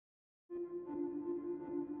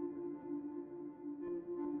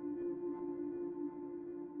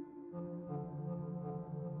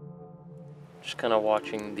Just kind of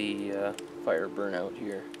watching the fire burn out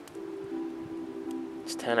here.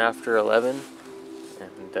 It's 10 after 11,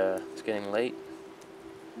 and it's getting late,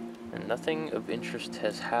 and nothing of interest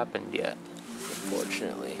has happened yet,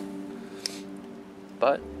 unfortunately.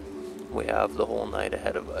 But we have the whole night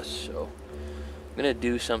ahead of us, so I'm gonna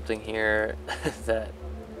do something here that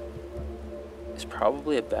is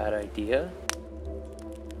probably a bad idea,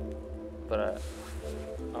 but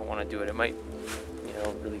I want to do it. It might, you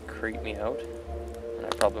know, really creep me out, and I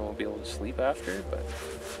probably won't be able to sleep after, but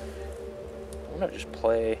I'm gonna just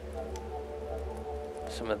play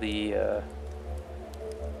some of the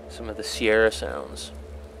Sierra sounds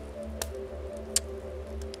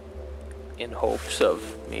in hopes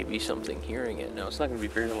of maybe something hearing it. Now, it's not gonna be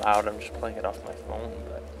very loud, I'm just playing it off my phone,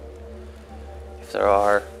 but if there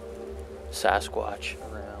are Sasquatch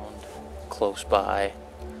around close by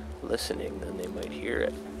listening, then they might hear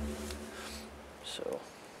it. So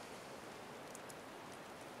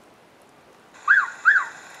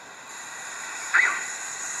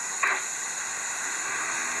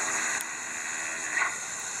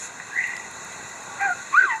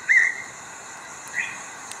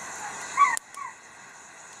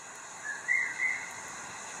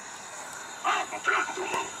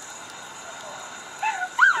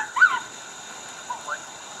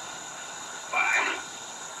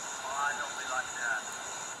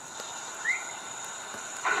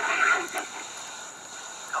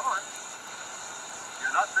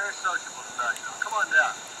sociable tonight. Come on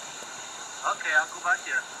down. Okay, I'll go back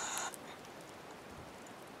here.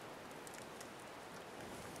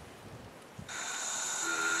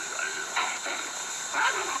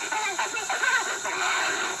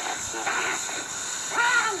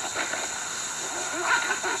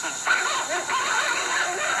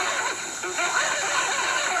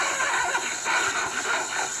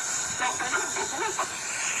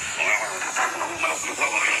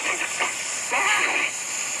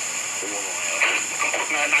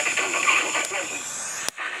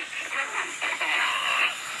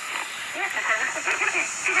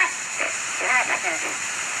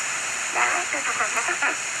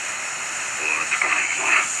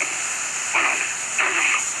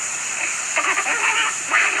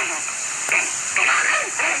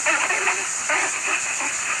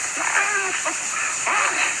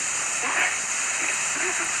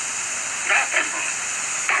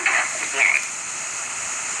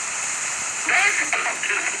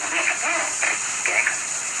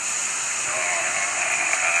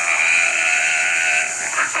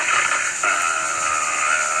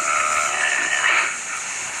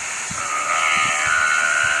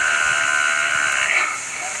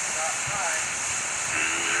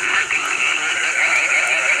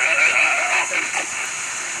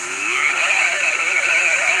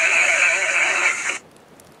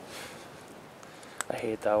 I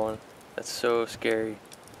hate that one. That's so scary.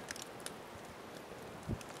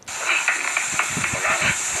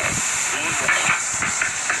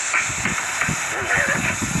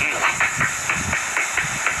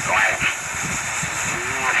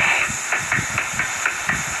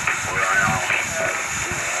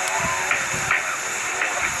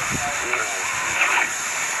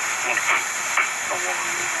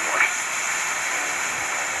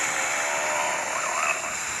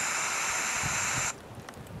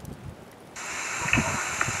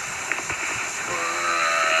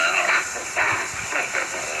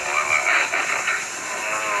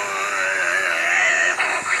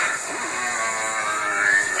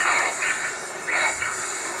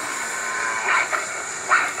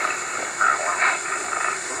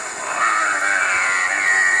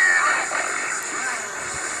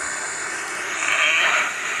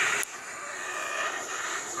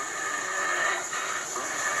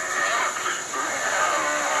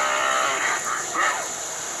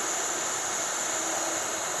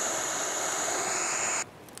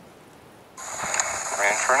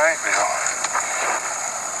 For night view.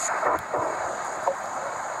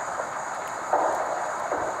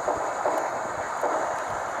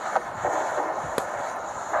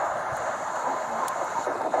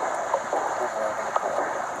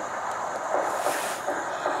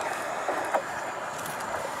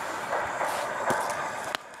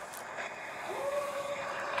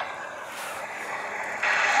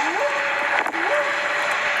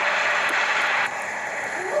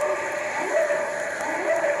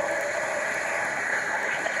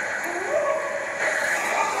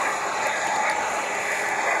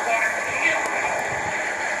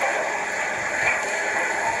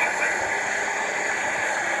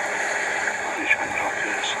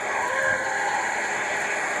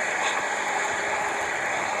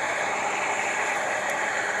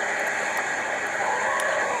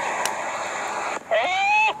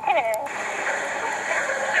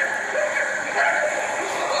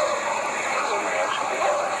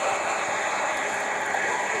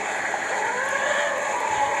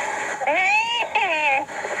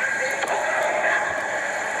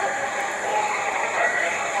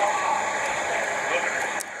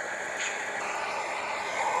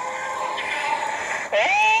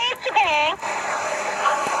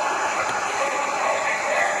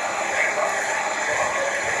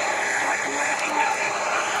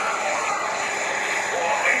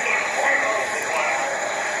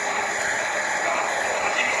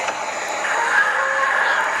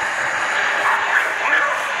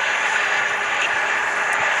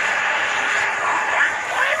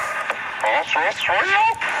 That's right, Joe.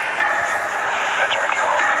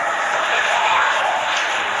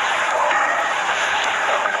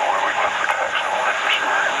 Now we know where we went for text. I'll let for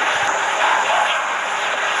sure.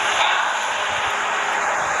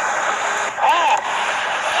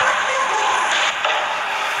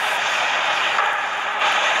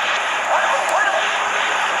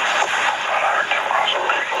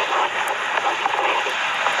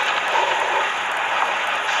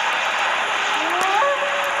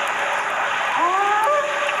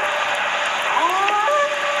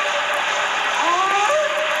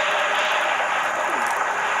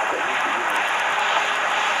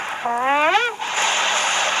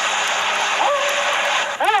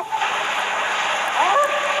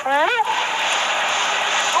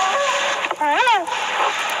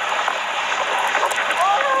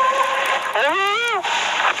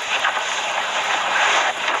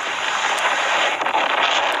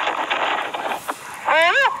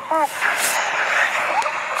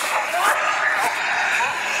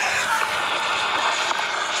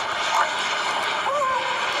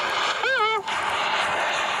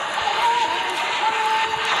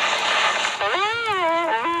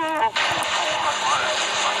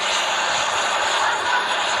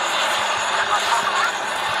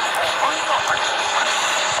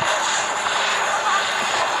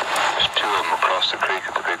 Across the creek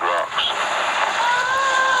at the big rocks.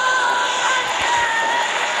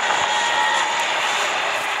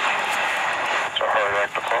 It's a hard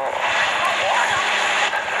act to follow.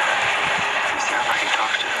 Is there everybody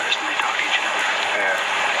talks to us and they talk to each other? Yeah.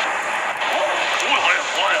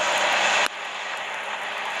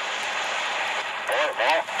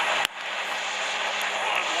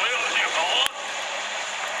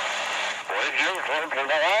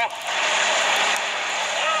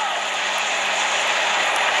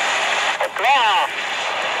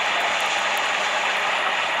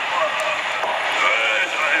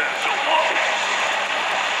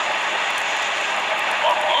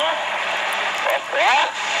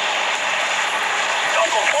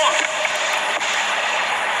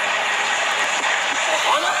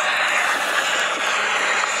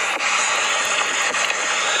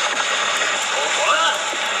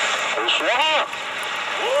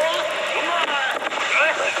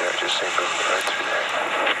 Right there, just seen them right through there.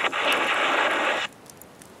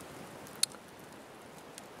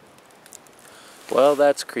 Well,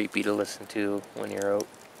 that's creepy to listen to when you're out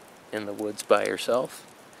in the woods by yourself.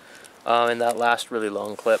 In that last really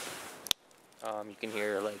long clip, you can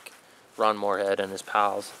hear like Ron Moorhead and his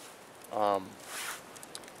pals.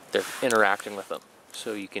 They're interacting with them,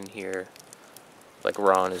 so you can hear like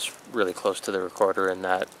Ron is really close to the recorder in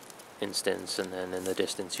that instance, and then in the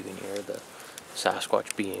distance you can hear the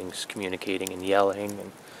Sasquatch beings communicating and yelling.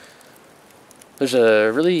 And there's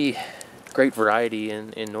a really great variety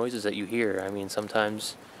in noises that you hear. I mean,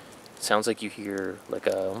 sometimes it sounds like you hear like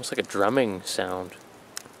almost like a drumming sound,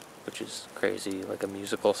 which is crazy, like a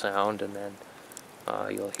musical sound, and then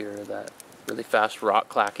you'll hear that really fast rock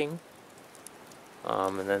clacking,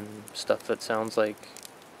 and then stuff that sounds like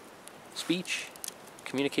speech,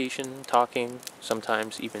 communication, talking,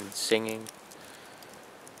 sometimes even singing,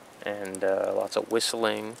 and lots of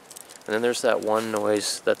whistling. And then there's that one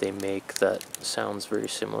noise that they make that sounds very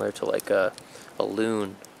similar to like a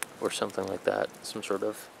loon or something like that, some sort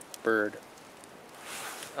of bird.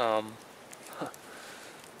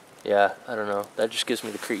 Yeah, I don't know. That just gives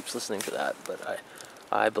me the creeps listening to that, but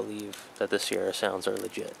I believe that the Sierra sounds are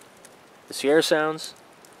legit. The Sierra sounds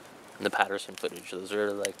and the Patterson footage, those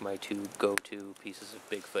are like my two go-to pieces of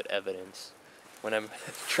Bigfoot evidence. When I'm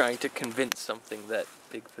trying to convince something that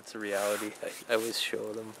Bigfoot's a reality, I always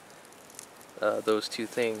show them those two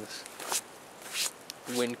things.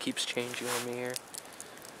 Wind keeps changing on me here.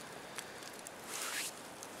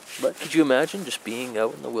 But could you imagine just being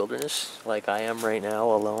out in the wilderness like I am right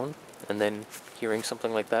now alone, and then hearing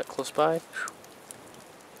something like that close by?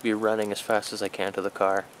 Be running as fast as I can to the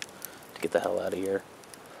car to get the hell out of here.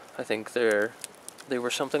 I think they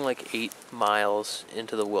were something like 8 miles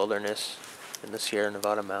into the wilderness in the Sierra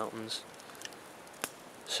Nevada mountains.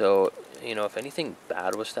 So, you know, if anything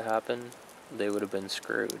bad was to happen, they would have been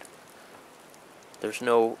screwed. There's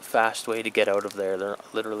no fast way to get out of there. They're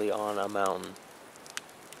literally on a mountain,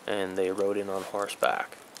 and they rode in on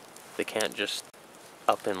horseback. They can't just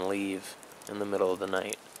up and leave in the middle of the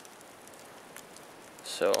night.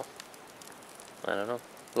 So, I don't know.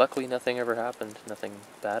 Luckily nothing ever happened. Nothing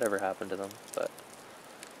bad ever happened to them, but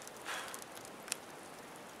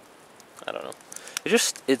I don't know.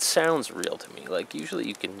 It sounds real to me. Like, usually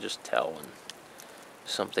you can just tell when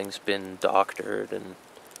something's been doctored and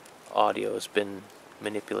audio's been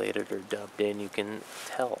manipulated or dubbed in. You can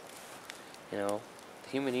tell. You know, the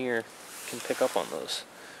human ear can pick up on those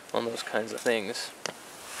kinds of things.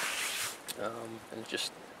 And it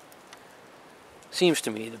just seems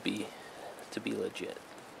to me to be legit.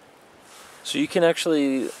 So you can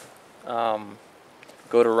actually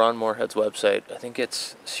go to Ron Moorhead's website. I think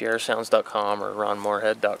it's sierrasounds.com or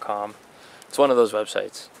ronmoorhead.com. It's one of those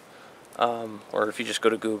websites. Or if you just go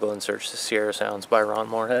to Google and search the Sierra Sounds by Ron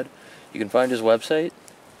Moorhead, you can find his website,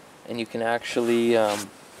 and you can actually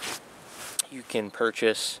you can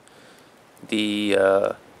purchase the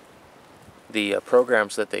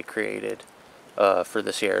programs that they created for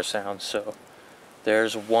the Sierra Sounds. So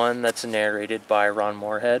there's one that's narrated by Ron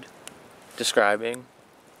Moorhead, describing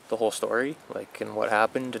the whole story, like, and what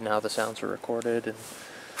happened and how the sounds were recorded, and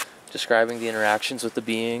describing the interactions with the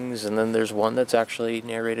beings. And then there's one that's actually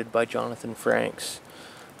narrated by Jonathan Frakes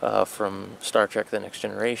from Star Trek The Next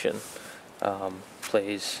Generation.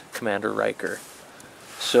 Plays Commander Riker.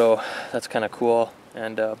 So that's kind of cool,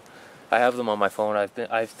 and I have them on my phone.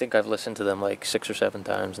 I think I've listened to them like 6 or 7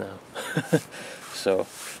 times now. So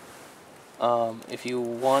if you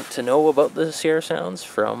want to know about the Sierra Sounds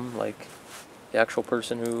from like the actual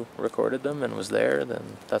person who recorded them and was there,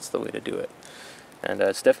 then that's the way to do it. And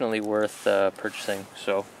it's definitely worth purchasing.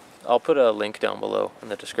 So I'll put a link down below in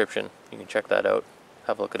the description. You can check that out,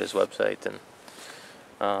 have a look at his website, and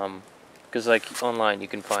because like online you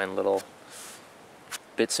can find little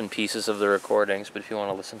bits and pieces of the recordings, but if you want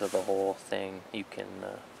to listen to the whole thing, you can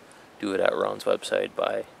do it at Ron's website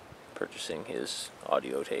by purchasing his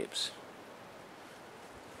audio tapes.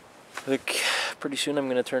 I think pretty soon I'm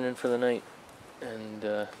going to turn in for the night,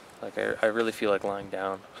 and like I really feel like lying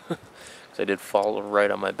down, because I did fall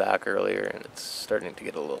right on my back earlier, and it's starting to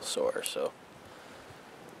get a little sore, so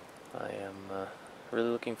I am really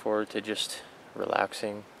looking forward to just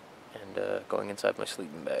relaxing and going inside my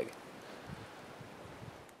sleeping bag.